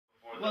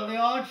Well, the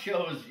art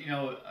shows, you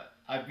know,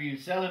 I've been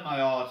selling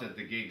my art at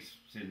the gigs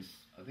since,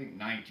 I think,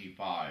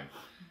 95.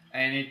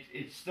 And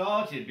it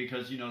started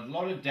because, you know, a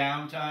lot of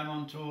downtime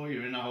on tour.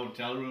 You're in a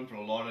hotel room for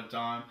a lot of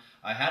time.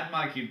 I had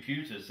my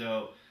computer,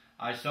 so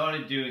I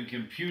started doing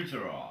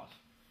computer art.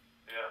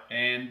 Yeah.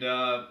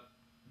 And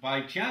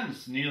by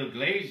chance, Neil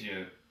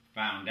Glazier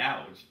found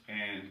out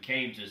and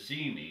came to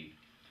see me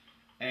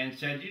and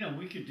said, you know,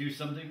 we could do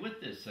something with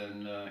this.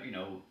 And, you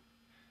know,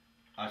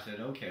 I said,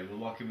 okay, well,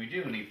 what can we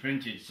do? And he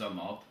printed some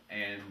up,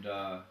 and,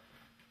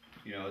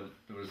 you know,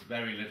 there was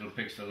very little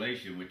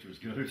pixelation, which was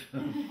good.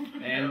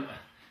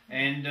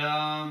 and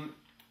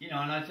you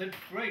know, and I said,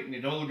 great, and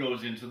it all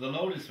goes into the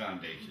Lotus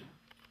Foundation,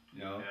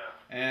 you know. Yeah.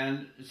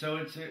 And so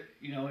it's,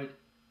 you know,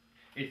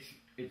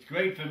 it's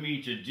great for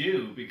me to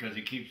do because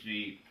it keeps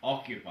me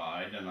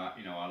occupied, and I,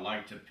 you know, I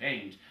like to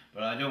paint,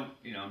 but I don't,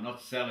 you know, I'm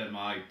not selling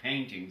my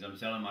paintings, I'm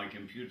selling my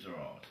computer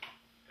art.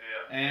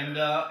 Yeah.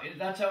 And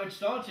that's how it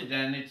started,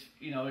 and it's,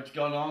 you know, it's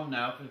gone on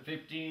now for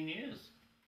 15 years.